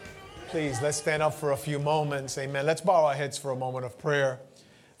Please, let's stand up for a few moments. Amen. Let's bow our heads for a moment of prayer.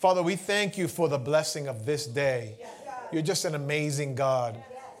 Father, we thank you for the blessing of this day. You're just an amazing God,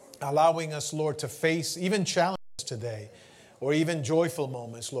 allowing us, Lord, to face even challenges today or even joyful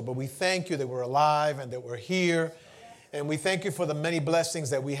moments, Lord. But we thank you that we're alive and that we're here. And we thank you for the many blessings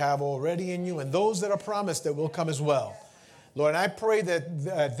that we have already in you and those that are promised that will come as well. Lord, I pray that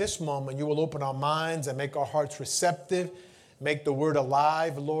at this moment you will open our minds and make our hearts receptive. Make the word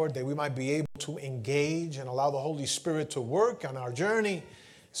alive, Lord, that we might be able to engage and allow the Holy Spirit to work on our journey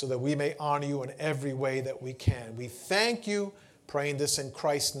so that we may honor you in every way that we can. We thank you, praying this in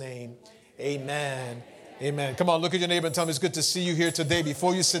Christ's name. Amen. Amen. Come on, look at your neighbor and tell him it's good to see you here today.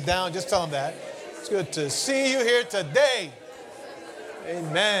 Before you sit down, just tell him that. It's good to see you here today.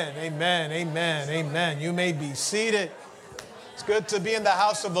 Amen. Amen. Amen. Amen. You may be seated. It's good to be in the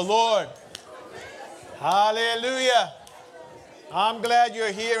house of the Lord. Hallelujah. I'm glad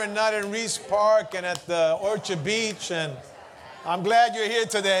you're here and not in Reese Park and at the Orchard Beach. And I'm glad you're here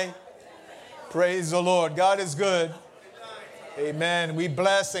today. Praise the Lord. God is good. Amen. We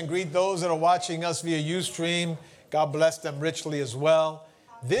bless and greet those that are watching us via Ustream. God bless them richly as well.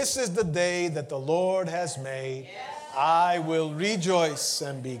 This is the day that the Lord has made. I will rejoice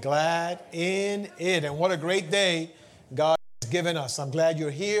and be glad in it. And what a great day God has given us. I'm glad you're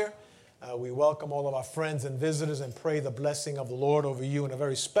here. We welcome all of our friends and visitors and pray the blessing of the Lord over you in a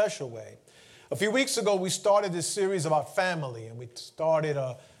very special way. A few weeks ago, we started this series about family, and we started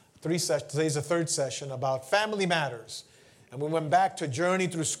today's the third session about family matters. And we went back to journey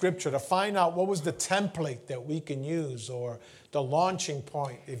through Scripture to find out what was the template that we can use, or the launching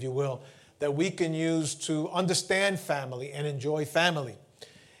point, if you will, that we can use to understand family and enjoy family.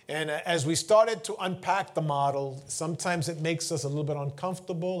 And as we started to unpack the model, sometimes it makes us a little bit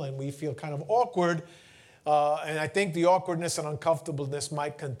uncomfortable and we feel kind of awkward. And I think the awkwardness and uncomfortableness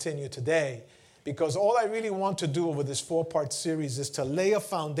might continue today, because all I really want to do over this 4-part series is to lay a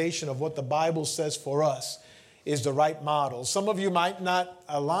foundation of what the Bible says for us is the right model. Some of you might not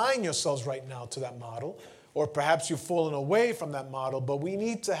align yourselves right now to that model, or perhaps you've fallen away from that model, but we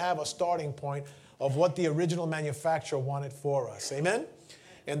need to have a starting point of what the original manufacturer wanted for us. Amen?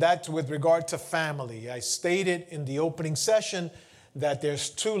 And that's with regard to family. I stated in the opening session that there's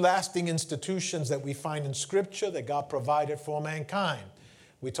 2 lasting institutions that we find in Scripture that God provided for mankind.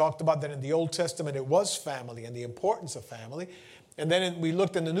 We talked about that in the Old Testament. It was family and the importance of family. And then we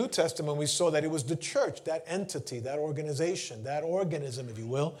looked in the New Testament, we saw that it was the church, that entity, that organization, that organism, if you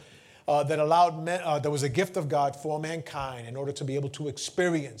will, that allowed there was a gift of God for mankind in order to be able to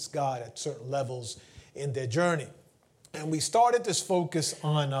experience God at certain levels in their journey. And we started this focus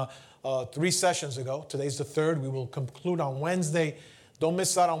on 3 sessions ago. Today's the 3rd. We will conclude on Wednesday. Don't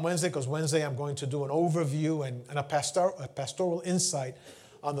miss out on Wednesday, because Wednesday I'm going to do an overview and a pastoral insight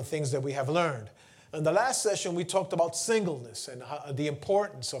on the things that we have learned. In the last session, we talked about singleness and the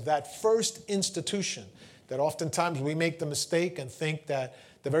importance of that first institution, that oftentimes we make the mistake and think that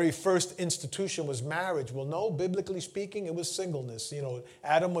the very first institution was marriage. Well, no, biblically speaking, it was singleness. You know,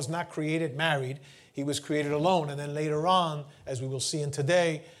 Adam was not created married. He was created alone. And then later on, as we will see in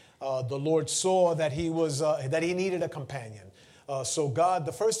today, the Lord saw that he needed a companion. So God,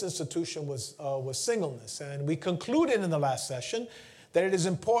 the first institution was singleness. And we concluded in the last session that it is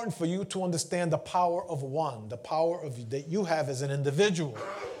important for you to understand the power of one, the power that you have as an individual.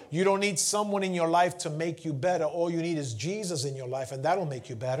 You don't need someone in your life to make you better. All you need is Jesus in your life, and that'll make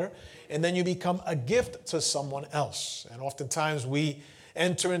you better. And then you become a gift to someone else. And oftentimes we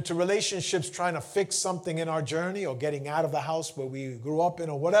enter into relationships trying to fix something in our journey, or getting out of the house where we grew up in,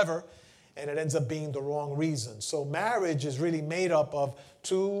 or whatever, and it ends up being the wrong reason. So marriage is really made up of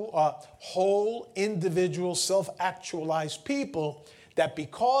 2 whole, individual, self-actualized people that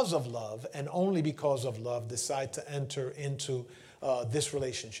because of love, and only because of love, decide to enter into this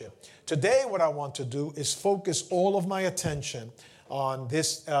relationship. Today, what I want to do is focus all of my attention on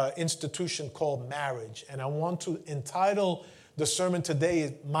this institution called marriage. And I want to entitle the sermon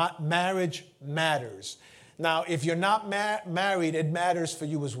today, Marriage Matters. Now, if you're not married, it matters for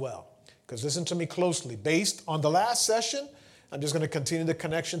you as well. Because listen to me closely. Based on the last session, I'm just going to continue the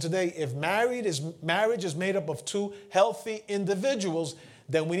connection today. If marriage is made up of 2 healthy individuals,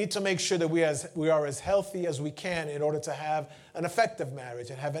 then we need to make sure that we are as healthy as we can in order to have an effective marriage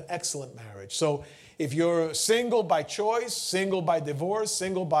and have an excellent marriage. So if you're single by choice, single by divorce,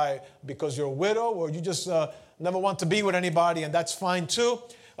 single because you're a widow, or you just never want to be with anybody, and that's fine too,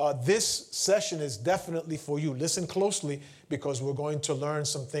 this session is definitely for you. Listen closely, because we're going to learn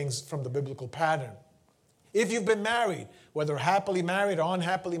some things from the biblical pattern. If you've been married, whether happily married or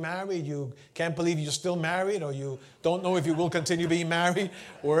unhappily married, you can't believe you're still married, or you don't know if you will continue being married,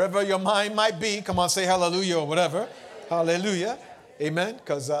 wherever your mind might be, come on, say hallelujah or whatever. Hallelujah. Amen.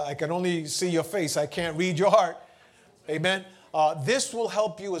 Because I can only see your face. I can't read your heart. Amen. This will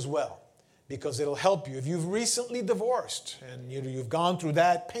help you as well, because it'll help you. If you've recently divorced and you've gone through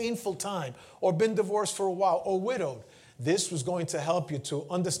that painful time, or been divorced for a while, or widowed, this was going to help you to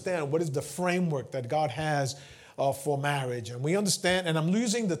understand what is the framework that God has for marriage. And we understand, and I'm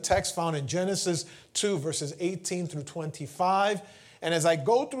using the text found in Genesis 2, verses 18 through 25. And as I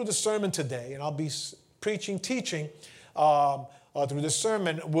go through the sermon today, and I'll be teaching through this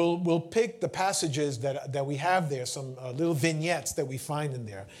sermon, we'll pick the passages that we have there, some little vignettes that we find in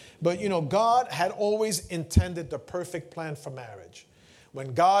there. But, God had always intended the perfect plan for marriage.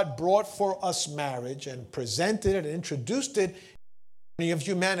 When God brought for us marriage and presented it and introduced it in the of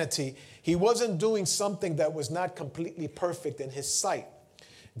humanity, he wasn't doing something that was not completely perfect in his sight.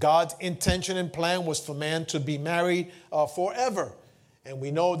 God's intention and plan was for man to be married forever. And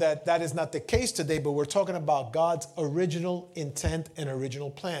we know that that is not the case today, but we're talking about God's original intent and original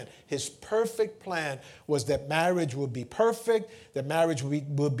plan. His perfect plan was that marriage would be perfect, that marriage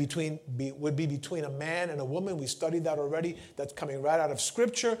would be between a man and a woman. We studied that already. That's coming right out of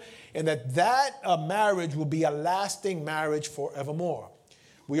Scripture. And that marriage will be a lasting marriage forevermore.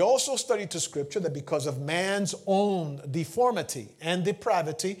 We also studied to Scripture that because of man's own deformity and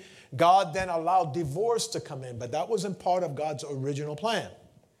depravity, God then allowed divorce to come in, but that wasn't part of God's original plan.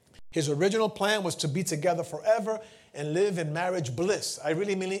 His original plan was to be together forever and live in marriage bliss. I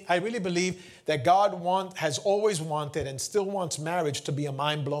really believe that God has always wanted and still wants marriage to be a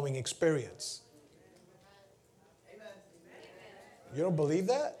mind-blowing experience. Amen. You don't believe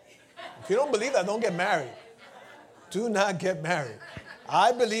that? If you don't believe that, don't get married. Do not get married.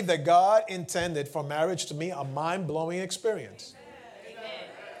 I believe that God intended for marriage to be a mind-blowing experience.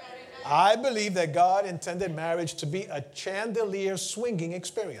 I believe that God intended marriage to be a chandelier swinging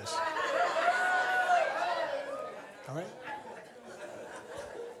experience. All right?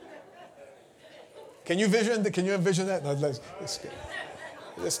 Can you envision that? No, let's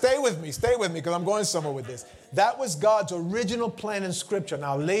stay with me, because I'm going somewhere with this. That was God's original plan in Scripture.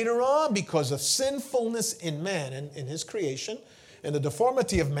 Now, later on, because of sinfulness in man and in his creation and the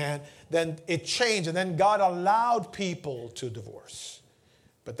deformity of man, then it changed, and then God allowed people to divorce.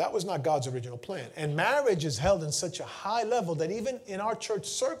 But that was not God's original plan. And marriage is held in such a high level that even in our church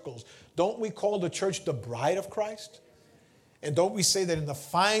circles, don't we call the church the bride of Christ? And don't we say that in the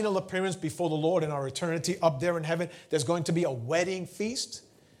final appearance before the Lord in our eternity up there in heaven, there's going to be a wedding feast?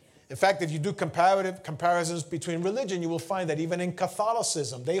 In fact, if you do comparisons between religion, you will find that even in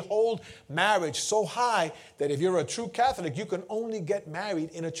Catholicism, they hold marriage so high that if you're a true Catholic, you can only get married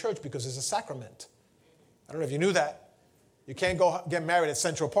in a church because it's a sacrament. I don't know if you knew that. You can't go get married at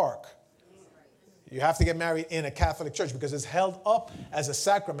Central Park. You have to get married in a Catholic church because it's held up as a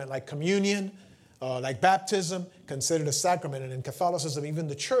sacrament, like communion, like baptism, considered a sacrament. And in Catholicism, even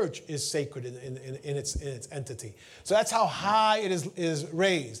the church is sacred in its entity. So that's how high it is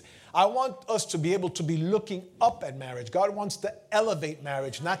raised. I want us to be able to be looking up at marriage. God wants to elevate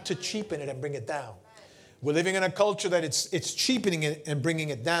marriage, not to cheapen it and bring it down. We're living in a culture that it's cheapening it and bringing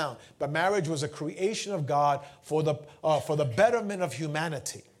it down. But marriage was a creation of God for the betterment of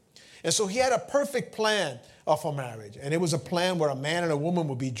humanity. And so he had a perfect plan for marriage. And it was a plan where a man and a woman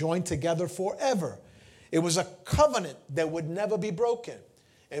would be joined together forever. It was a covenant that would never be broken.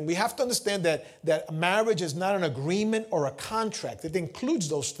 And we have to understand that marriage is not an agreement or a contract. It includes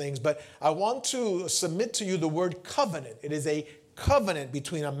those things. But I want to submit to you the word covenant. It is a covenant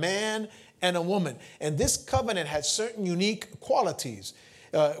between a man and a woman. And this covenant had certain unique qualities,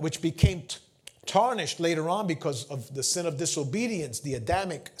 which became tarnished later on because of the sin of disobedience. The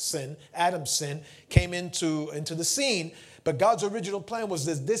Adamic sin, Adam's sin, came into the scene. But God's original plan was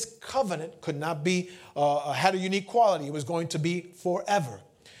that this covenant could not be, had a unique quality. It was going to be forever.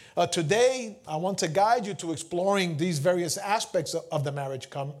 Today, I want to guide you to exploring these various aspects of the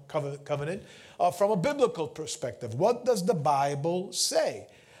marriage covenant from a biblical perspective. What does the Bible say?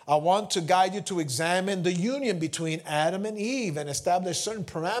 I want to guide you to examine the union between Adam and Eve and establish certain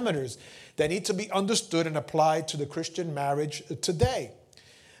parameters that need to be understood and applied to the Christian marriage today.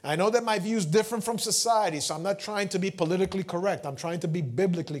 I know that my view is different from society, so I'm not trying to be politically correct. I'm trying to be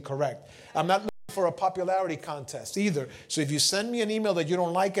biblically correct. I'm not looking for a popularity contest either. So if you send me an email that you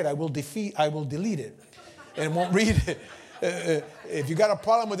don't like it, I will delete it and won't read it. If you got a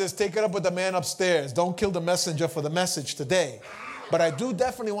problem with this, take it up with the man upstairs. Don't kill the messenger for the message today. But I do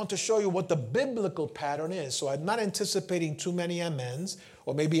definitely want to show you what the biblical pattern is. So I'm not anticipating too many amens,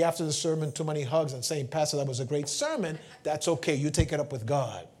 or maybe after the sermon, too many hugs and saying, Pastor, that was a great sermon. That's okay. You take it up with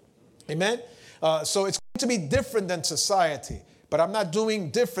God. Amen? So it's going to be different than society. But I'm not doing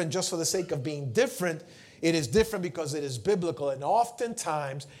different just for the sake of being different. It is different because it is biblical. And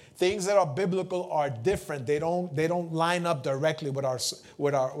oftentimes, things that are biblical are different. They don't line up directly with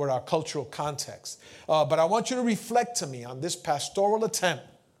our cultural context. But I want you to reflect to me on this pastoral attempt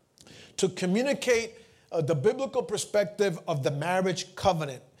to communicate the biblical perspective of the marriage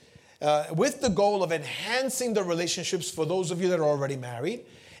covenant with the goal of enhancing the relationships for those of you that are already married,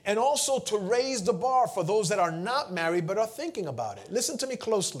 and also to raise the bar for those that are not married but are thinking about it. Listen to me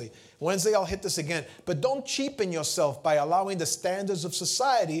closely. Wednesday I'll hit this again. But don't cheapen yourself by allowing the standards of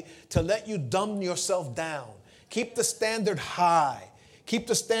society to let you dumb yourself down. Keep the standard high. Keep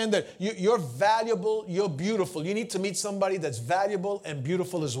the standard. You're valuable. You're beautiful. You need to meet somebody that's valuable and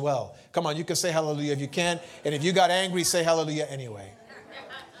beautiful as well. Come on, you can say hallelujah if you can. And if you got angry, say hallelujah anyway.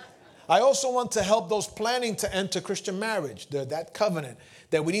 I also want to help those planning to enter Christian marriage, that covenant,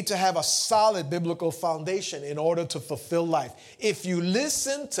 that we need to have a solid biblical foundation in order to fulfill life. If you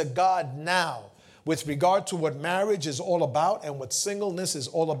listen to God now with regard to what marriage is all about and what singleness is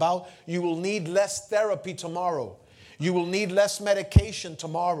all about, you will need less therapy tomorrow. You will need less medication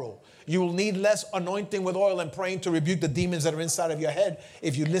tomorrow. You will need less anointing with oil and praying to rebuke the demons that are inside of your head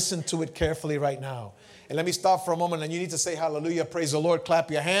if you listen to it carefully right now. And let me stop for a moment, and you need to say hallelujah, praise the Lord,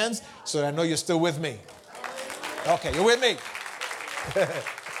 clap your hands so that I know you're still with me. Okay, you're with me.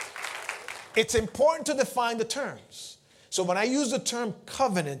 It's important to define the terms. So when I use the term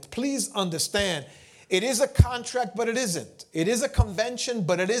covenant, please understand, it is a contract, but it isn't. It is a convention,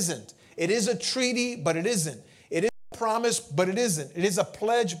 but it isn't. It is a treaty, but it isn't. It is a promise, but it isn't. It is a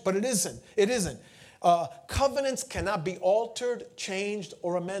pledge, but it isn't. It isn't. Covenants cannot be altered, changed,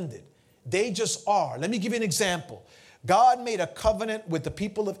 or amended. They just are. Let me give you an example. God made a covenant with the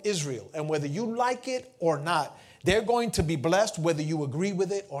people of Israel, and whether you like it or not, they're going to be blessed whether you agree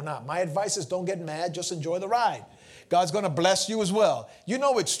with it or not. My advice is don't get mad, just enjoy the ride. God's going to bless you as well. You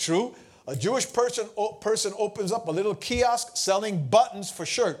know it's true. A Jewish person opens up a little kiosk selling buttons for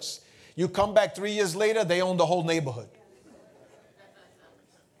shirts. You come back 3 years later, they own the whole neighborhood.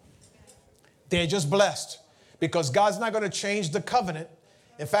 They're just blessed because God's not going to change the covenant.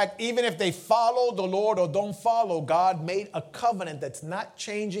 In fact, even if they follow the Lord or don't follow, God made a covenant that's not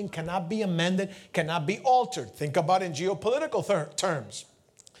changing, cannot be amended, cannot be altered. Think about it in geopolitical terms.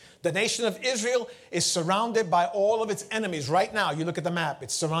 The nation of Israel is surrounded by all of its enemies. Right now, you look at the map,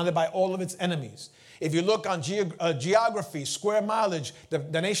 it's surrounded by all of its enemies. If you look on geography, square mileage,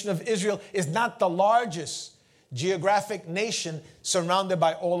 the nation of Israel is not the largest geographic nation surrounded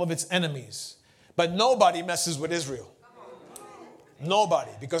by all of its enemies. But nobody messes with Israel. Nobody.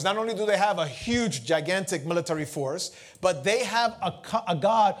 Because not only do they have a huge, gigantic military force, but they have a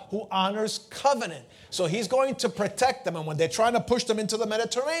God who honors covenant. So he's going to protect them. And when they're trying to push them into the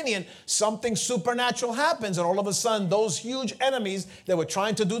Mediterranean, something supernatural happens. And all of a sudden, those huge enemies that were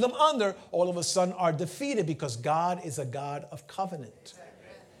trying to do them under, all of a sudden are defeated because God is a God of covenant.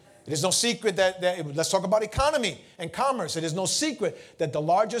 It is no secret that let's talk about economy and commerce. It is no secret that the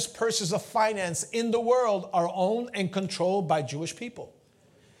largest purses of finance in the world are owned and controlled by Jewish people.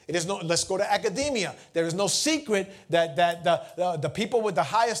 Let's go to academia. There is no secret that the people with the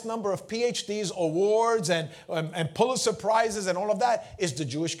highest number of PhDs, awards, and Pulitzer Prizes and all of that is the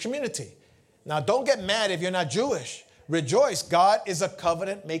Jewish community. Now, don't get mad if you're not Jewish. Rejoice. God is a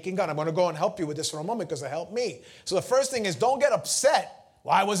covenant-making God. I'm going to go and help you with this for a moment because it helped me. So the first thing is don't get upset.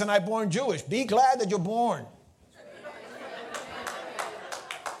 Why wasn't I born Jewish? Be glad that you're born.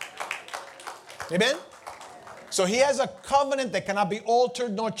 Amen? So he has a covenant that cannot be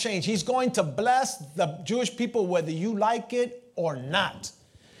altered nor changed. He's going to bless the Jewish people whether you like it or not.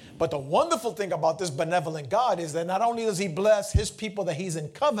 But the wonderful thing about this benevolent God is that not only does he bless his people that he's in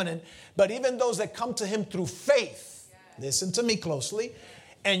covenant, but even those that come to him through faith. Listen to me closely.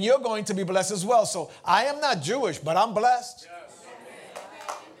 And you're going to be blessed as well. So I am not Jewish, but I'm blessed.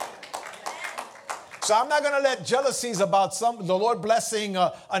 So I'm not going to let jealousies about the Lord blessing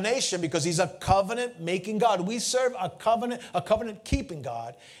a nation because he's a covenant-making God. We serve a covenant-keeping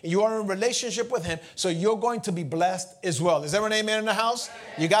God. And you are in relationship with him, so you're going to be blessed as well. Is there an amen in the house?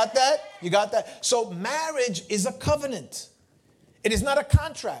 You got that? You got that? So marriage is a covenant. It is not a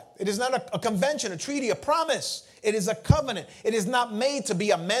contract. It is not a convention, a treaty, a promise. It is a covenant. It is not made to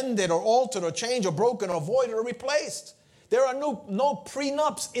be amended or altered or changed or broken or voided or replaced. There are no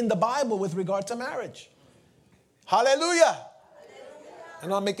prenups in the Bible with regard to marriage. Hallelujah. I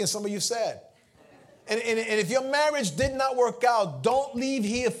know I'm making some of you sad. And if your marriage did not work out, don't leave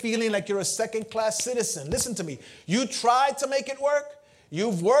here feeling like you're a second-class citizen. Listen to me. You tried to make it work.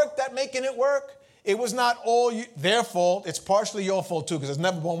 You've worked at making it work. It was not all their fault. It's partially your fault too, because it's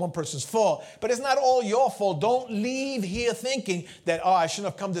never one person's fault. But it's not all your fault. Don't leave here thinking that, I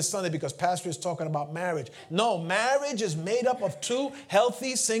shouldn't have come this Sunday because pastor is talking about marriage. No, marriage is made up of two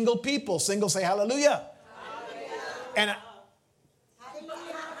healthy single people. Single, say hallelujah. Hallelujah.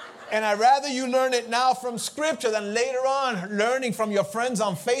 And I'd rather you learn it now from Scripture than later on learning from your friends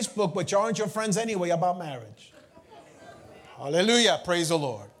on Facebook, which aren't your friends anyway, about marriage. Hallelujah. Praise the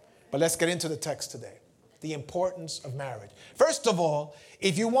Lord. But let's get into the text today. The importance of marriage. First of all,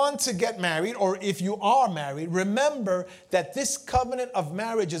 if you want to get married or if you are married, remember that this covenant of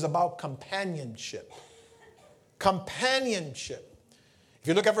marriage is about companionship. Companionship. If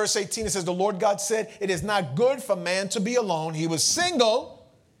you look at verse 18, it says, the Lord God said, it is not good for man to be alone. He was single.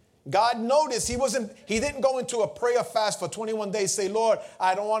 God noticed he didn't go into a prayer fast for 21 days, say, Lord,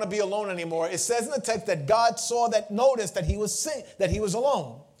 I don't want to be alone anymore. It says in the text that God noticed that he was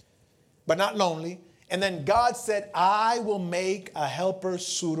alone, but not lonely. And then God said, I will make a helper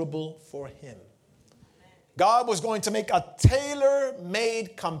suitable for him. God was going to make a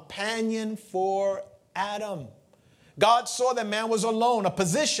tailor-made companion for Adam. God saw that man was alone, a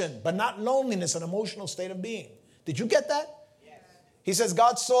position, but not loneliness, an emotional state of being. Did you get that? He says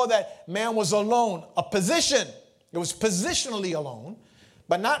God saw that man was alone, a position. It was positionally alone,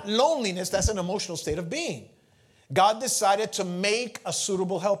 but not loneliness. That's an emotional state of being. God decided to make a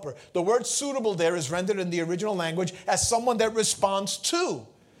suitable helper. The word suitable there is rendered in the original language as someone that responds to.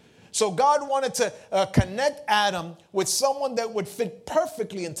 So God wanted to connect Adam with someone that would fit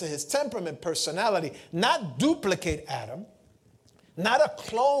perfectly into his temperament, personality, not duplicate Adam, not a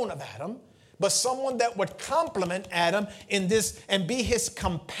clone of Adam, but someone that would complement Adam in this and be his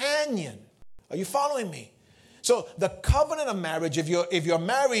companion. Are you following me? So the covenant of marriage, if you're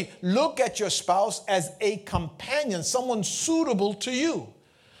married, look at your spouse as a companion, someone suitable to you,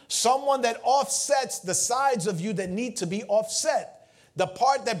 someone that offsets the sides of you that need to be offset, the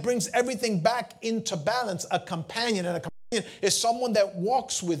part that brings everything back into balance. A companion, and a companion is someone that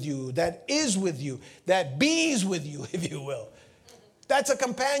walks with you, that is with you, that bees with you, if you will. That's a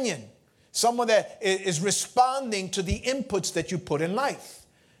companion. Someone that is responding to the inputs that you put in life.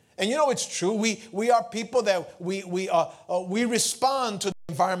 And you know it's true. We are people that we respond to the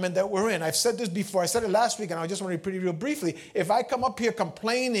environment that we're in. I've said this before. I said it last week, and I just want to repeat it real briefly. If I come up here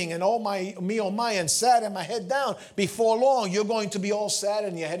complaining and oh my, and sad and my head down, before long, you're going to be all sad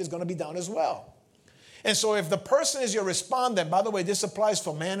and your head is going to be down as well. And so if the person is your respondent, by the way, this applies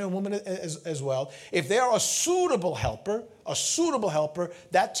for man and woman as well. If they are a suitable helper,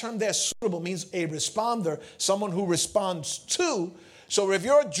 that term there, suitable, means a responder, someone who responds to. So if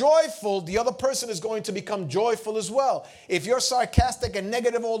you're joyful, the other person is going to become joyful as well. If you're sarcastic and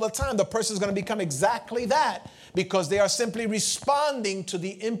negative all the time, the person is going to become exactly that because they are simply responding to the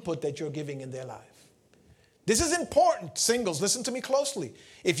input that you're giving in their life. This is important. Singles, listen to me closely.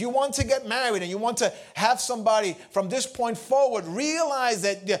 If you want to get married and you want to have somebody from this point forward, realize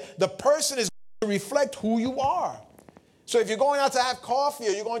that the person is going to reflect who you are. So if you're going out to have coffee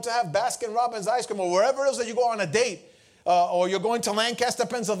or you're going to have Baskin-Robbins ice cream or wherever else that you go on a date, or you're going to Lancaster,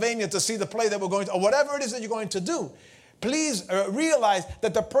 Pennsylvania to see the play that we're going to, or whatever it is that you're going to do, please realize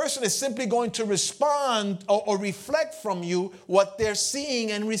that the person is simply going to respond or reflect from you what they're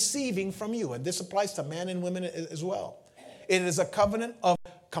seeing and receiving from you. And this applies to men and women as well. It is a covenant of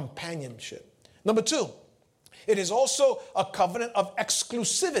companionship. Number two, it is also a covenant of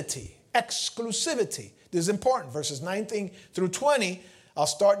exclusivity. Exclusivity. This is important. Verses 19 through 20. I'll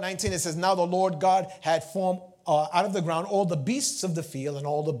start 19. It says, now the Lord God had formed out of the ground all the beasts of the field and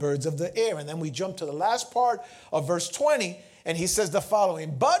all the birds of the air. And then we jump to the last part of verse 20, and he says the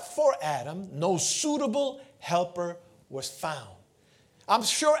following, but for Adam, no suitable helper was found. I'm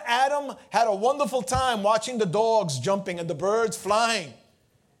sure Adam had a wonderful time watching the dogs jumping and the birds flying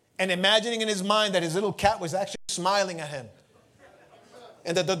and imagining in his mind that his little cat was actually smiling at him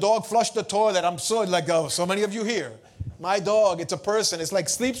and that the dog flushed the toilet. I'm so like, oh, so many of you here. My dog, it's a person. It's like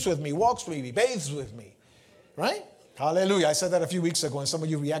sleeps with me, walks with me, bathes with me. Right? Hallelujah. I said that a few weeks ago and some of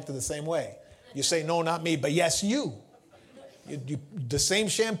you reacted the same way. You say, no, not me, but yes, you. The same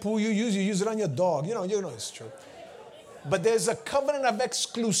shampoo you use it on your dog. You know it's true. But there's a covenant of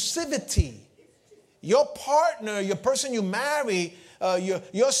exclusivity. Your partner, your person you marry,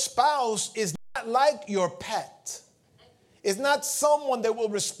 your spouse is not like your pet. It's not someone that will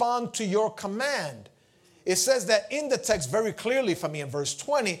respond to your command. It says that in the text very clearly for me in verse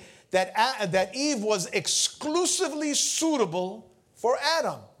 20, that Eve was exclusively suitable for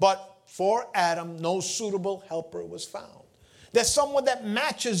Adam. But for Adam, no suitable helper was found. There's someone that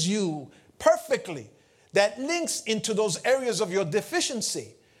matches you perfectly, that links into those areas of your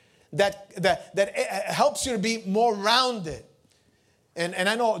deficiency, that helps you to be more rounded. And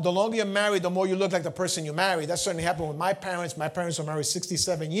I know the longer you're married, the more you look like the person you married. That certainly happened with my parents. My parents were married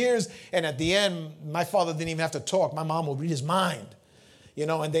 67 years. And at the end, my father didn't even have to talk. My mom would read his mind.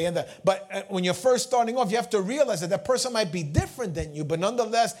 And they end up. But when you're first starting off, you have to realize that that person might be different than you. But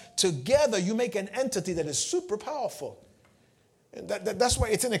nonetheless, together, you make an entity that is super powerful. And that's why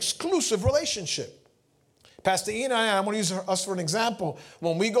it's an exclusive relationship. Pastor Ian and I want to use us for an example.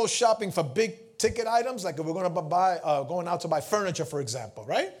 When we go shopping for big ticket items, like if we're going out to buy furniture, for example,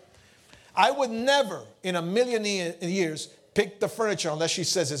 right? I would never in a million years pick the furniture unless she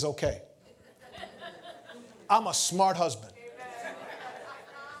says it's okay. I'm a smart husband.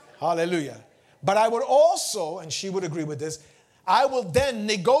 Hallelujah. But I would also, and she would agree with this, I will then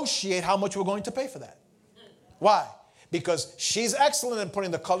negotiate how much we're going to pay for that. Why? Because she's excellent in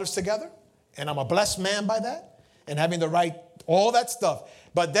putting the colors together, and I'm a blessed man by that, and having the right, all that stuff.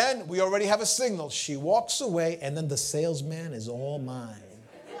 But then we already have a signal. She walks away, and then the salesman is all mine.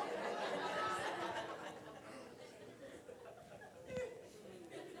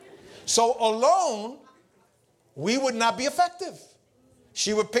 So alone, we would not be effective.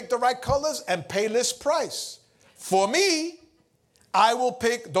 She would pick the right colors and pay list price. For me, I will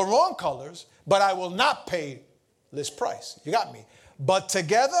pick the wrong colors, but I will not pay list price. You got me? But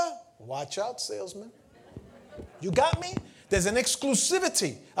together, watch out, salesman. You got me? There's an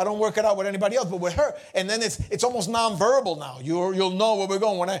exclusivity. I don't work it out with anybody else, but with her. And then it's almost nonverbal now. You'll know where we're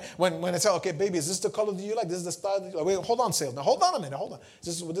going. When I say, okay, baby, is this the color that you like? This is the style that you like? Wait, hold on, salesman. Hold on a minute. Hold on.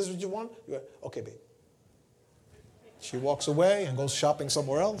 Is this what you want? Okay, babe. She walks away and goes shopping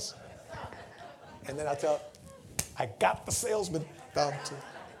somewhere else. And then I tell her, I got the salesman down to.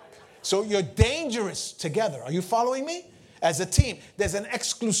 So you're dangerous together. Are you following me? As a team, there's an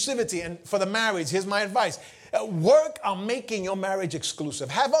exclusivity. And for the marriage, here's my advice. Work on making your marriage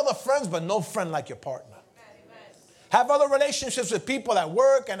exclusive. Have other friends, but no friend like your partner. Have other relationships with people at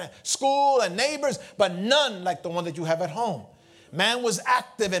work and at school and neighbors, but none like the one that you have at home. Man was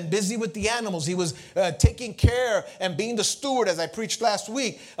active and busy with the animals. He was taking care and being the steward, as I preached last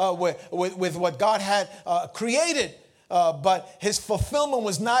week, with what God had created. But his fulfillment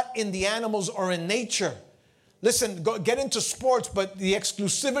was not in the animals or in nature. Listen, get into sports, but the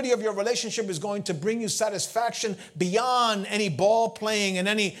exclusivity of your relationship is going to bring you satisfaction beyond any ball playing and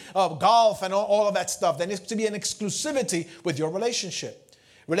any golf and all of that stuff. There needs to be an exclusivity with your relationship.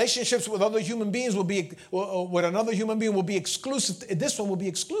 Relationships with other human beings with another human being will be exclusive. This one will be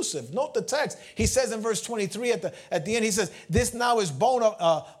exclusive. Note the text. He says in verse 23 at the end, he says, this now is bone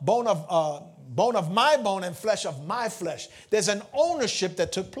of my bone and flesh of my flesh. There's an ownership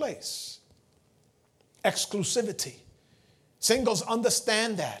that took place. Exclusivity. Singles,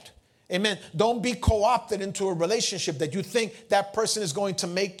 understand that. Amen. Don't be co-opted into a relationship that you think that person is going to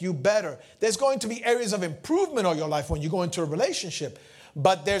make you better. There's going to be areas of improvement in your life when you go into a relationship.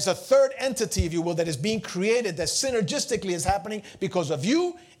 But there's a third entity, if you will, that is being created that synergistically is happening because of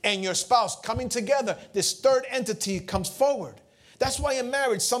you and your spouse coming together. This third entity comes forward. That's why in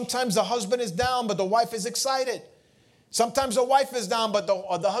marriage, sometimes the husband is down, but the wife is excited. Sometimes the wife is down, but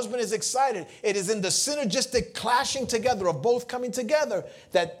the husband is excited. It is in the synergistic clashing together of both coming together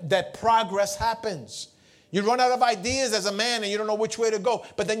that progress happens. You run out of ideas as a man and you don't know which way to go,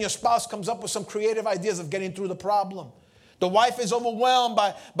 but then your spouse comes up with some creative ideas of getting through the problem. The wife is overwhelmed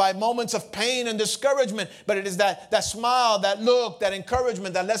by moments of pain and discouragement, but it is that smile, that look, that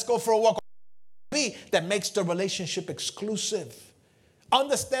encouragement, that let's go for a walk that makes the relationship exclusive.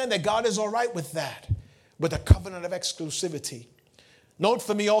 Understand that God is all right with that, with a covenant of exclusivity. Note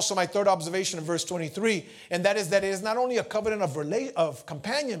for me also my third observation in verse 23, and that is that it is not only a covenant of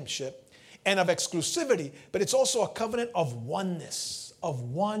companionship and of exclusivity, but it's also a covenant of oneness,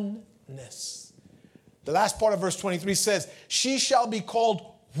 The last part of verse 23 says, she shall be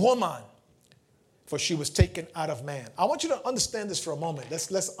called woman, for she was taken out of man. I want you to understand this for a moment.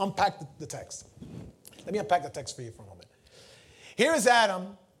 Let's unpack the text. Let me unpack the text for you for a moment. Here is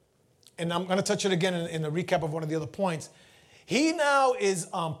Adam, and I'm going to touch it again in the recap of one of the other points. He now is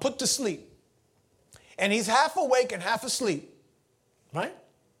put to sleep. And he's half awake and half asleep, right?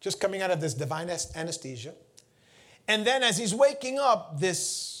 Just coming out of this divine anesthesia. And then as he's waking up,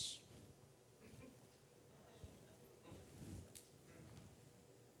 this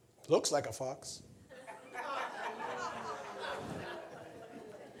looks like a fox.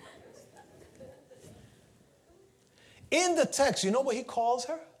 In the text, you know what he calls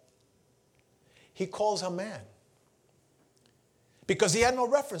her? He calls her man. Because he had no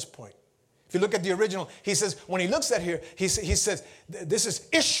reference point. If you look at the original, he says, when he looks at here, he says, this is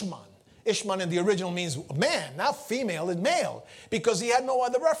Ishman. Ishman in the original means man, not female, and male, because he had no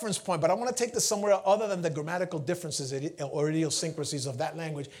other reference point. But I want to take this somewhere other than the grammatical differences or idiosyncrasies of that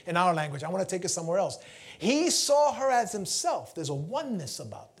language in our language. I want to take it somewhere else. He saw her as himself. There's a oneness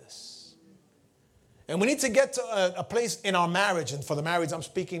about this. And we need to get to a place in our marriage. And for the marriage, I'm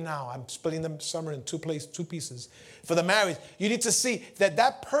speaking now. I'm splitting them somewhere in two pieces. For the marriage, you need to see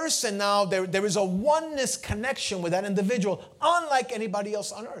that person now, there is a oneness connection with that individual, unlike anybody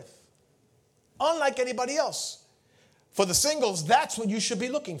else on earth. Unlike anybody else. For the singles, that's what you should be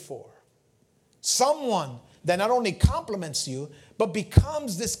looking for. Someone that not only compliments you, but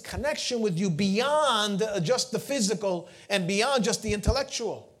becomes this connection with you beyond just the physical and beyond just the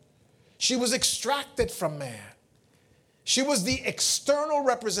intellectual. She was extracted from man. She was the external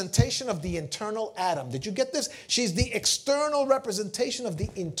representation of the internal Adam. Did you get this? She's the external representation of the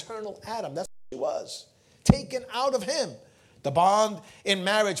internal Adam. That's what she was. Taken out of him. The bond in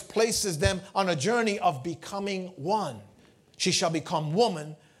marriage places them on a journey of becoming one. She shall become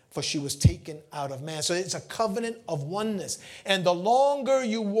woman, for she was taken out of man. So it's a covenant of oneness. And the longer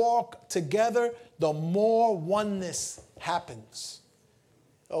you walk together, the more oneness happens.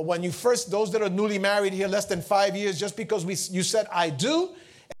 When you first, those that are newly married here, less than 5 years, just because you said, I do,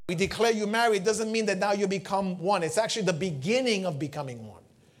 and we declare you married, doesn't mean that now you become one. It's actually the beginning of becoming one.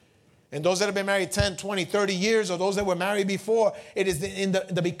 And those that have been married 10, 20, 30 years, or those that were married before, it is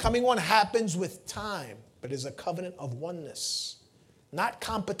the becoming one happens with time. But it's a covenant of oneness. Not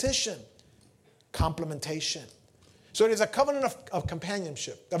competition, complementation. So it is a covenant of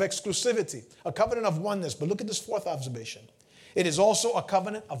companionship, of exclusivity, a covenant of oneness. But look at this fourth observation. It is also a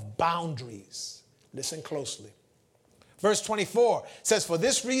covenant of boundaries. Listen closely. Verse 24 says, for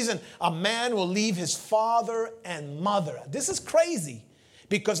this reason, a man will leave his father and mother. This is crazy.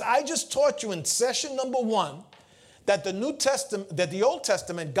 Because I just taught you in session number 1 that the Old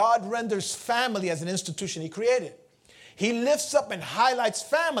Testament, God renders family as an institution he created. He lifts up and highlights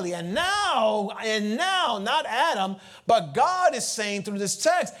family. And now, not Adam, but God is saying through this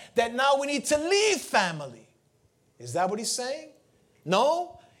text that now we need to leave family. Is that what he's saying?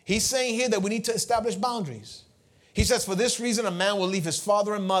 No. He's saying here that we need to establish boundaries. He says, for this reason, a man will leave his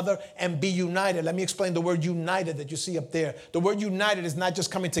father and mother and be united. Let me explain the word united that you see up there. The word united is not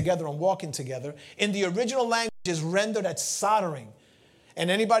just coming together and walking together. In the original language, is rendered as soldering.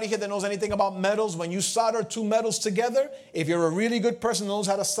 And anybody here that knows anything about metals, when you solder two metals together, if you're a really good person who knows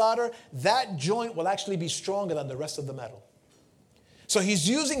how to solder, that joint will actually be stronger than the rest of the metal. So he's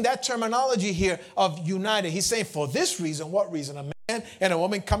using that terminology here of united. He's saying, for this reason, what reason? A man and a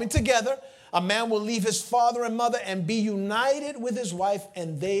woman coming together. A man will leave his father and mother and be united with his wife,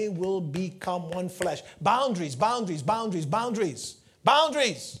 and they will become one flesh. Boundaries, boundaries, boundaries, boundaries,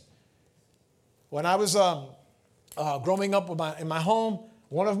 boundaries. When I was growing up in my home,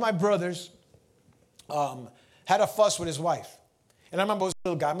 one of my brothers had a fuss with his wife. And I remember I was a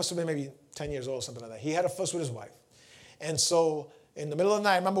little guy, I must have been maybe 10 years old or something like that. He had a fuss with his wife. And so in the middle of the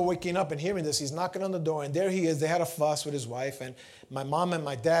night, I remember waking up and hearing this. He's knocking on the door, and there he is. They had a fuss with his wife, and my mom and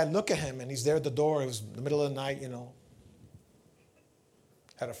my dad look at him, and he's there at the door. It was the middle of the night,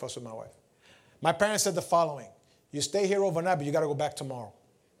 Had a fuss with my wife. My parents said the following: you stay here overnight, but you got to go back tomorrow.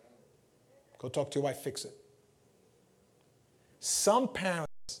 Go talk to your wife, fix it. Some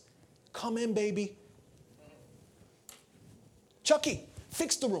parents, come in, baby. Chucky,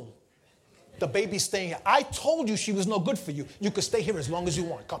 fix the room. The baby's staying here. I told you she was no good for you. You could stay here as long as you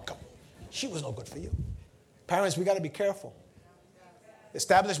want. Come. She was no good for you. Parents, we got to be careful.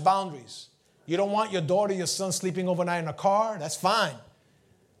 Establish boundaries. You don't want your daughter, your son sleeping overnight in a car. That's fine.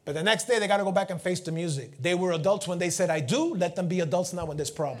 But the next day, they got to go back and face the music. They were adults when they said, I do. Let them be adults now when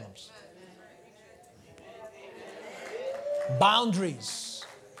there's problems. Boundaries.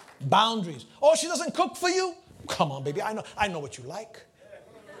 Boundaries. Oh, she doesn't cook for you? Come on, baby. I know what you like.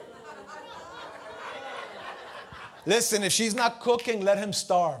 Listen, if she's not cooking, let him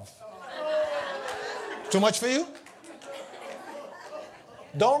starve. Too much for you?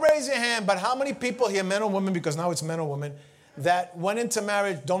 Don't raise your hand, but how many people here, men or women, because now it's men or women, that went into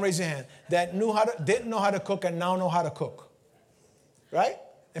marriage, don't raise your hand, that didn't know how to cook and now know how to cook? Right?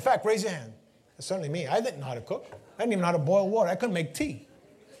 In fact, raise your hand. That's certainly me. I didn't know how to cook. I didn't even know how to boil water. I couldn't make tea.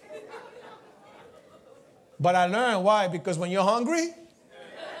 But I learned why, because when you're hungry,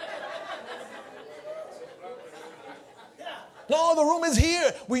 no, the room is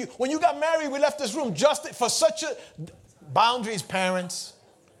here. When you got married, we left this room just for such a... Boundaries, parents.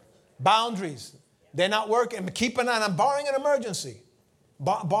 Boundaries. They're not working. Keep an eye on them. Barring an emergency.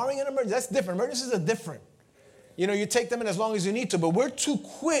 Barring an emergency. That's different. Emergencies are different. You take them in as long as you need to. But we're too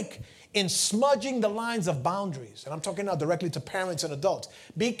quick in smudging the lines of boundaries. And I'm talking now directly to parents and adults.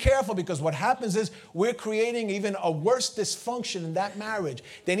 Be careful, because what happens is we're creating even a worse dysfunction in that marriage.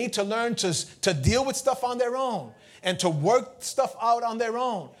 They need to learn to deal with stuff on their own, and to work stuff out on their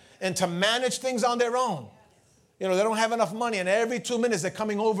own, and to manage things on their own. You know, they don't have enough money, and every 2 minutes they're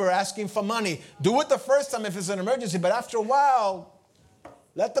coming over asking for money. Do it the first time if it's an emergency, but after a while,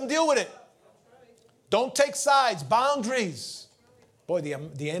 let them deal with it. Don't take sides. Boundaries. Boy,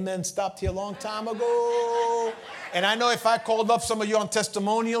 the amen stopped here a long time ago. And I know if I called up some of you on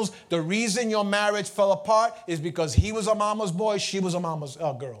testimonials, the reason your marriage fell apart is because he was a mama's boy, she was a mama's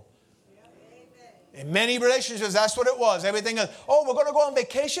girl. In many relationships, that's what it was. Everything else, oh, we're going to go on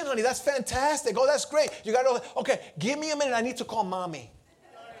vacation, honey. That's fantastic. Oh, that's great. You got to, okay, give me a minute. I need to call mommy.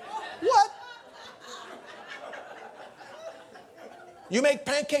 What? You make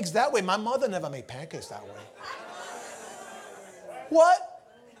pancakes that way. My mother never made pancakes that way. What?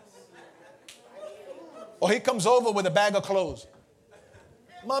 Or he comes over with a bag of clothes.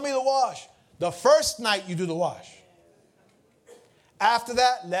 Mommy, the wash. The first night you do the wash. After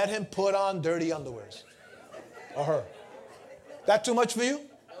that, let him put on dirty underwears. Or her. That too much for you?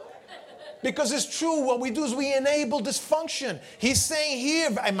 Because it's true, what we do is we enable dysfunction. He's saying here,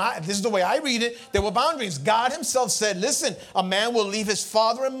 this is the way I read it, there were boundaries. God himself said, listen, a man will leave his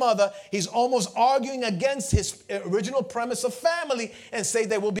father and mother. He's almost arguing against his original premise of family and say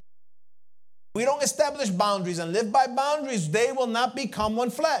there will be. We don't establish boundaries and live by boundaries, they will not become one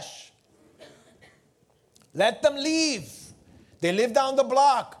flesh. Let them leave. They live down the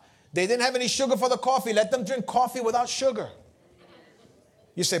block. They didn't have any sugar for the coffee. Let them drink coffee without sugar.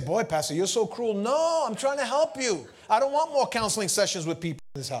 You say, boy, Pastor, you're so cruel. No, I'm trying to help you. I don't want more counseling sessions with people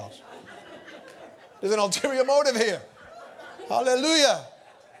in this house. There's an ulterior motive here. Hallelujah.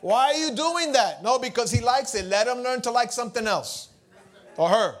 Why are you doing that? No, because he likes it. Let him learn to like something else. Or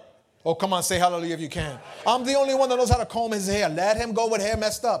her. Oh, come on, say hallelujah if you can. I'm the only one that knows how to comb his hair. Let him go with hair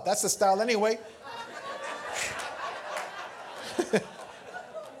messed up. That's the style anyway.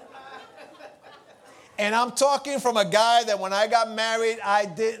 And I'm talking from a guy that when I got married, I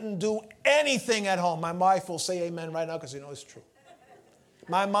didn't do anything at home. My wife will say amen right now because you know it's true.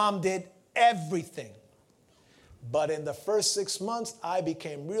 My mom did everything. But in the first 6 months, I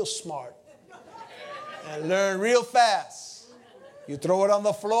became real smart and learned real fast. You throw it on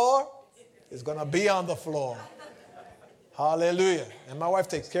the floor, it's going to be on the floor. Hallelujah. And my wife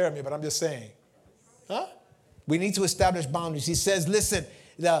takes care of me, but I'm just saying. Huh? We need to establish boundaries. He says, listen,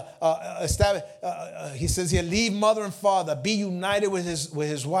 he says here, leave mother and father, be united with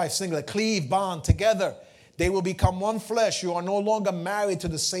his wife, singular, cleave, bond together. They will become one flesh. You are no longer married to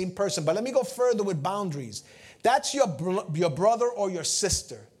the same person. But let me go further with boundaries. That's your brother or your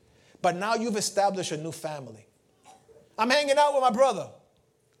sister. But now you've established a new family. I'm hanging out with my brother.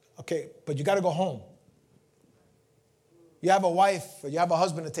 Okay, but you got to go home. You have a wife or you have a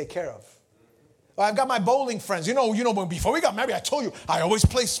husband to take care of. I've got my bowling friends. You know, before we got married, I told you, I always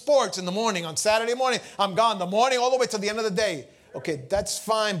play sports in the morning. On Saturday morning, I'm gone the morning all the way to the end of the day. Okay, that's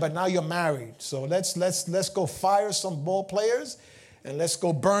fine, but now you're married. So let's go fire some ball players and let's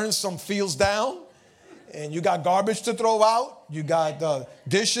go burn some fields down. And you got garbage to throw out. You got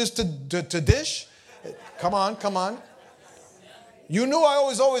dishes to dish. Come on. You knew I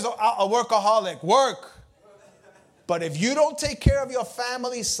was always a workaholic. Work. But if you don't take care of your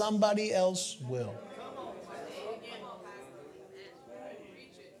family, somebody else will.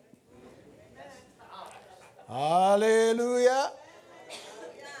 Hallelujah.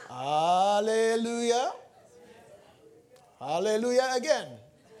 Hallelujah. Hallelujah again.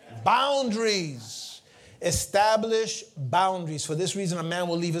 Boundaries. Establish boundaries. For this reason, a man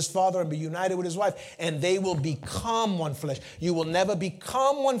will leave his father and be united with his wife, and they will become one flesh. You will never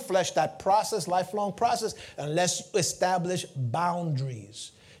become one flesh, that process, lifelong process, unless you establish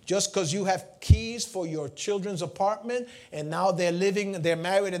boundaries. Just because you have keys for your children's apartment and now they're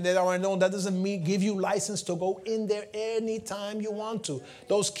married and they are alone, that doesn't give you license to go in there anytime you want to.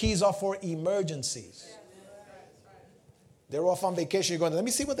 Those keys are for emergencies. They're off on vacation. You're going, let me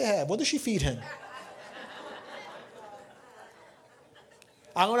see what they have. What does she feed him?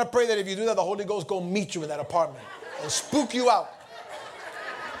 I'm going to pray that if you do that, the Holy Ghost go meet you in that apartment and spook you out.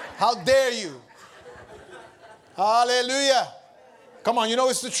 How dare you? Hallelujah. Come on, you know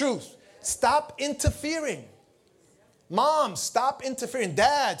it's the truth. Stop interfering. Mom, stop interfering.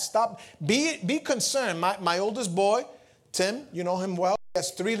 Dad, stop. Be concerned. My oldest boy, Tim, you know him well. He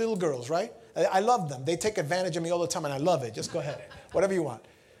has 3 little girls, right? I love them. They take advantage of me all the time, and I love it. Just go ahead. Whatever you want.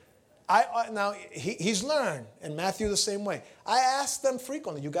 Now, he's learned, and Matthew the same way. I ask them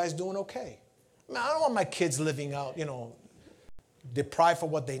frequently, you guys doing okay? I mean, I don't want my kids living out, deprived for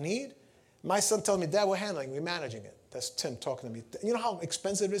what they need. My son tells me, Dad, we're managing it. That's Tim talking to me. You know how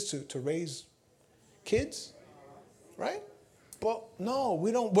expensive it is to raise kids? Right? But no,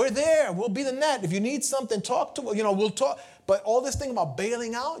 we don't. We're there. We'll be the net. If you need something, talk to us. We'll talk. But all this thing about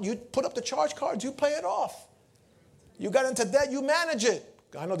bailing out, you put up the charge cards, you pay it off. You got into debt, you manage it.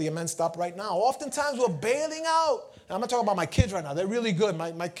 I know the amen stop right now. Oftentimes we're bailing out. And I'm not talking about my kids right now. They're really good.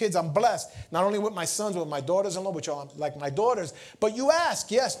 My kids, I'm blessed. Not only with my sons, but with my daughters-in-law, which are like my daughters. But you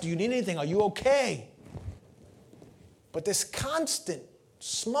ask, yes, do you need anything? Are you okay? But this constant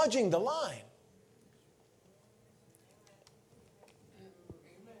smudging the line.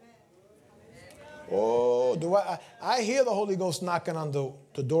 Oh, I hear the Holy Ghost knocking on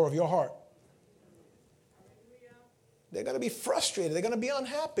the door of your heart. They're going to be frustrated. They're going to be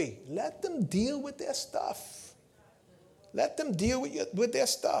unhappy. Let them deal with their stuff. Let them deal with their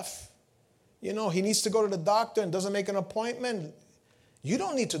stuff. He needs to go to the doctor and doesn't make an appointment. You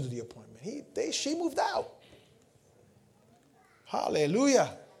don't need to do the appointment. She moved out.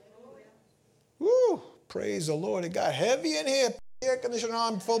 Hallelujah. Woo, praise the Lord. It got heavy in here. Air conditioner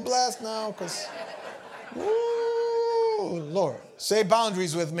on full blast now because, woo, Lord. Say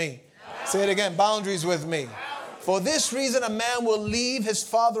boundaries with me. Say it again, boundaries with me. For this reason, a man will leave his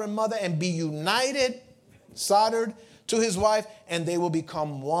father and mother and be united, soldered to his wife, and they will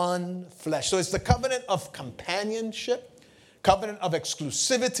become one flesh. So it's the covenant of companionship, covenant of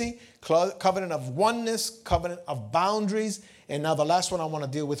exclusivity, covenant of oneness, covenant of boundaries. And now the last one I want to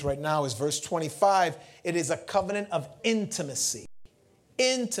deal with right now is verse 25. It is a covenant of intimacy.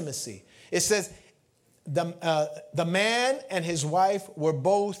 Intimacy. It says the man and his wife were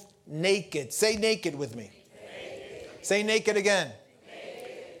both naked. Say naked with me. Say naked again.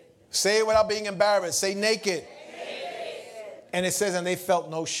 Naked. Say it without being embarrassed. Say naked. Naked. And it says, and they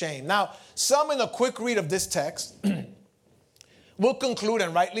felt no shame. Now, some in a quick read of this text will conclude,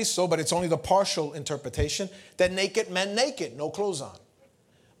 and rightly so, but it's only the partial interpretation, that naked meant naked, no clothes on.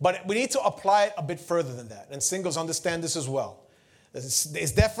 But we need to apply it a bit further than that. And singles understand this as well. It's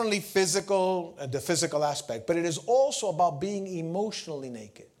definitely physical, the physical aspect, but it is also about being emotionally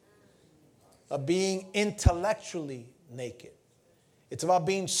naked. Of being intellectually naked. It's about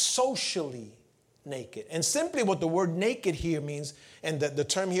being socially naked. And simply what the word naked here means, and the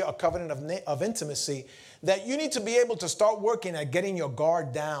term here, a covenant of intimacy, that you need to be able to start working at getting your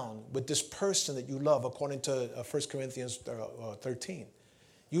guard down with this person that you love, according to 1 Corinthians 13.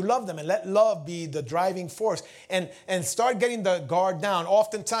 You love them, and let love be the driving force. And start getting the guard down.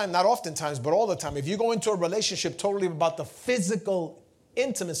 Oftentimes, not oftentimes, but all the time. If you go into a relationship totally about the physical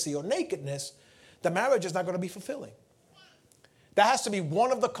intimacy or nakedness, the marriage is not going to be fulfilling. That has to be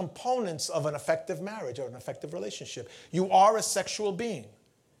one of the components of an effective marriage or an effective relationship. You are a sexual being.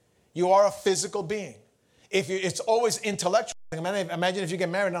 You are a physical being. It's always intellectual. Imagine if you get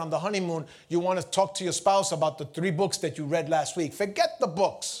married and on the honeymoon, you want to talk to your spouse about the 3 books that you read last week. Forget the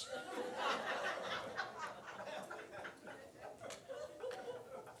books.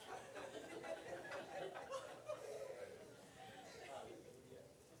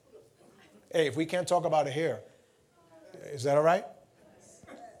 Hey, if we can't talk about it here, is that all right?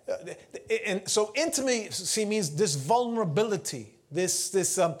 And so intimacy means this vulnerability,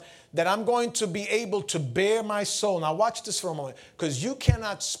 that I'm going to be able to bare my soul. Now watch this for a moment, because you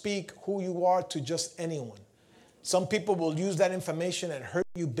cannot speak who you are to just anyone. Some people will use that information and hurt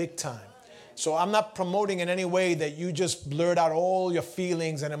you big time. So I'm not promoting in any way that you just blurt out all your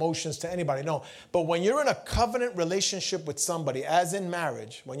feelings and emotions to anybody. No. But when you're in a covenant relationship with somebody, as in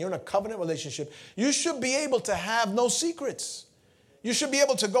marriage, when you're in a covenant relationship, you should be able to have no secrets. You should be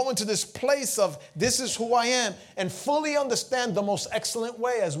able to go into this place of, this is who I am, and fully understand the most excellent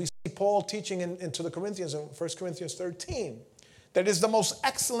way, as we see Paul teaching into the Corinthians in 1 Corinthians 13. That is the most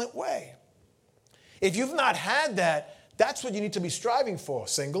excellent way. If you've not had that, that's what you need to be striving for,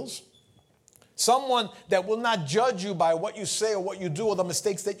 singles. Someone that will not judge you by what you say or what you do or the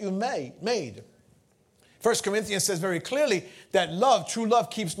mistakes that you made. 1 Corinthians says very clearly that love, true love,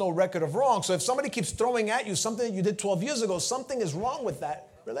 keeps no record of wrong. So if somebody keeps throwing at you something that you did 12 years ago, something is wrong with that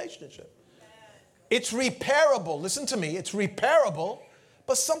relationship. It's repairable. Listen to me. It's repairable,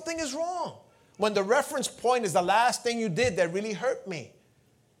 but something is wrong. When the reference point is the last thing you did that really hurt me.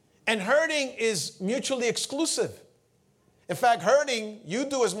 And hurting is mutually exclusive. In fact, hurting, you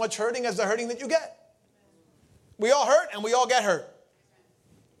do as much hurting as the hurting that you get. We all hurt and we all get hurt.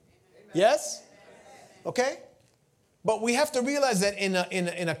 Yes? Okay? But we have to realize that in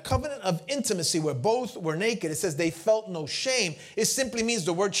a covenant of intimacy where both were naked, it says they felt no shame. It simply means,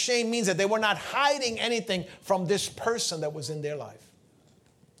 the word shame means that they were not hiding anything from this person that was in their life.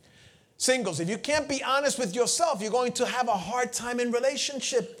 Singles, if you can't be honest with yourself, you're going to have a hard time in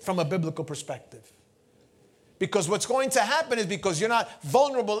relationship from a biblical perspective. Because what's going to happen is because you're not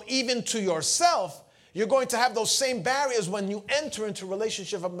vulnerable even to yourself, you're going to have those same barriers when you enter into a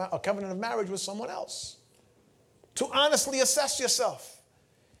relationship, a covenant of marriage with someone else. To honestly assess yourself.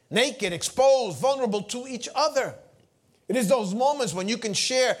 Naked, exposed, vulnerable to each other. It is those moments when you can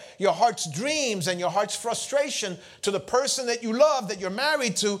share your heart's dreams and your heart's frustration to the person that you love, that you're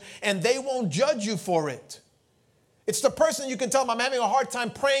married to, and they won't judge you for it. It's the person you can tell them, I'm having a hard time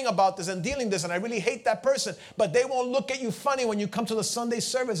praying about this and dealing this, and I really hate that person. But they won't look at you funny when you come to the Sunday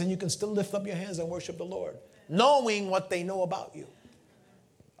service and you can still lift up your hands and worship the Lord, knowing what they know about you.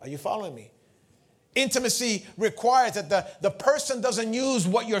 Are you following me? Intimacy requires that the person doesn't use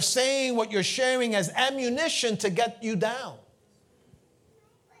what you're saying, what you're sharing as ammunition to get you down.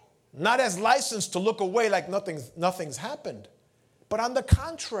 Not as license to look away like nothing's happened. But on the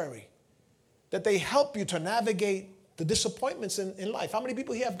contrary, that they help you to navigate the disappointments in life. How many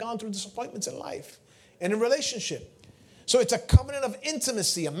people here have gone through disappointments in life and in relationship? So it's a covenant of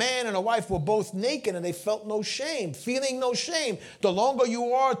intimacy. A man and a wife were both naked and they felt no shame, feeling no shame. The longer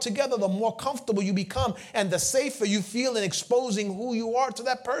you are together, the more comfortable you become and the safer you feel in exposing who you are to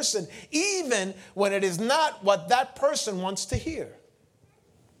that person, even when it is not what that person wants to hear.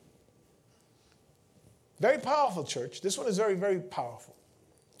 Very powerful, church. This one is very, very powerful.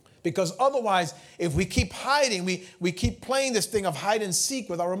 Because otherwise, if we keep hiding, we keep playing this thing of hide and seek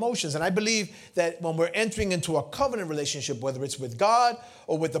with our emotions. And I believe that when we're entering into a covenant relationship, whether it's with God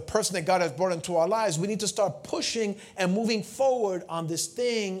or with the person that God has brought into our lives, we need to start pushing and moving forward on this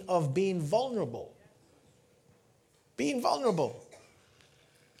thing of being vulnerable. Being vulnerable.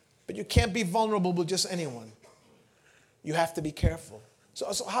 But you can't be vulnerable with just anyone. You have to be careful.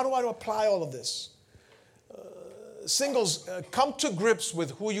 So how do I apply all of this? Singles, come to grips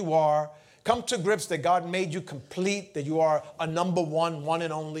with who you are. Come to grips that God made you complete, that you are a number one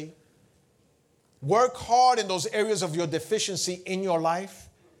and only. Work hard in those areas of your deficiency in your life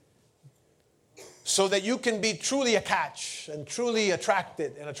so that you can be truly a catch and truly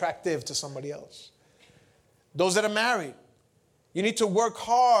attracted and attractive to somebody else. Those that are married, you need to work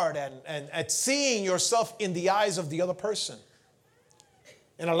hard and at seeing yourself in the eyes of the other person.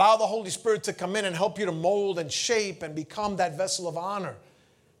 And allow the Holy Spirit to come in and help you to mold and shape and become that vessel of honor,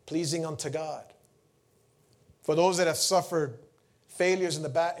 pleasing unto God. For those that have suffered failures in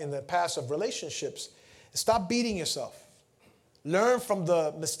the past of relationships, stop beating yourself. Learn from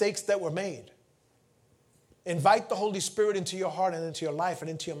the mistakes that were made. Invite the Holy Spirit into your heart and into your life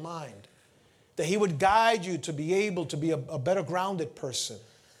and into your mind, that He would guide you to be able to be a better grounded person,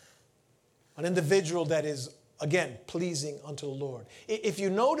 an individual that is, again, pleasing unto the Lord. If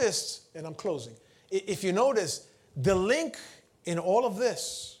you notice, and I'm closing, if you notice, the link in all of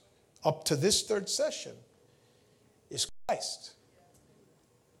this, up to this third session, is Christ.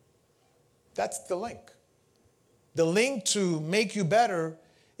 That's the link. The link to make you better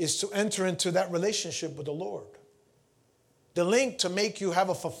is to enter into that relationship with the Lord. The link to make you have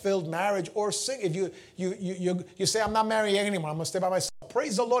a fulfilled marriage or sing. If you say, I'm not marrying anyone, I'm going to stay by myself.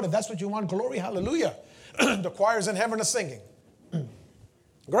 Praise the Lord. If that's what you want, glory, hallelujah. The choirs in heaven are singing.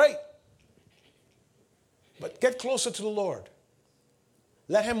 Great. But get closer to the Lord.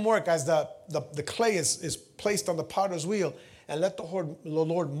 Let Him work as the clay is placed on the potter's wheel, and let the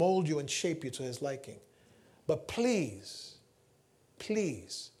Lord mold you and shape you to His liking. But please,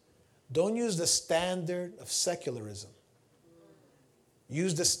 don't use the standard of secularism.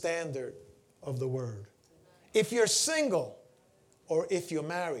 Use the standard of the Word. If you're single or if you're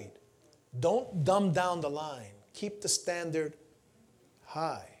married, don't dumb down the line. Keep the standard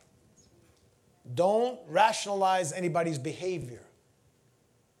high. Don't rationalize anybody's behavior.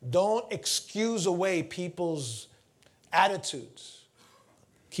 Don't excuse away people's attitudes.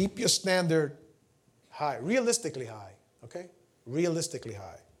 Keep your standard high, realistically high, okay? Realistically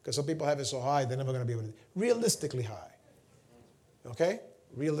high. Because some people have it so high, they're never going to be able to. Realistically high, okay?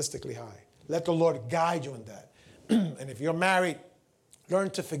 Realistically high. Let the Lord guide you in that. And if you're married, learn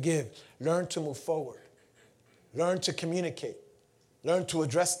to forgive. Learn to move forward. Learn to communicate. Learn to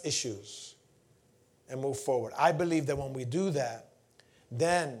address issues and move forward. I believe that when we do that,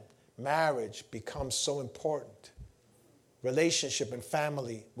 then marriage becomes so important. Relationship and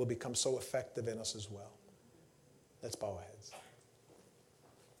family will become so effective in us as well. Let's bow our heads.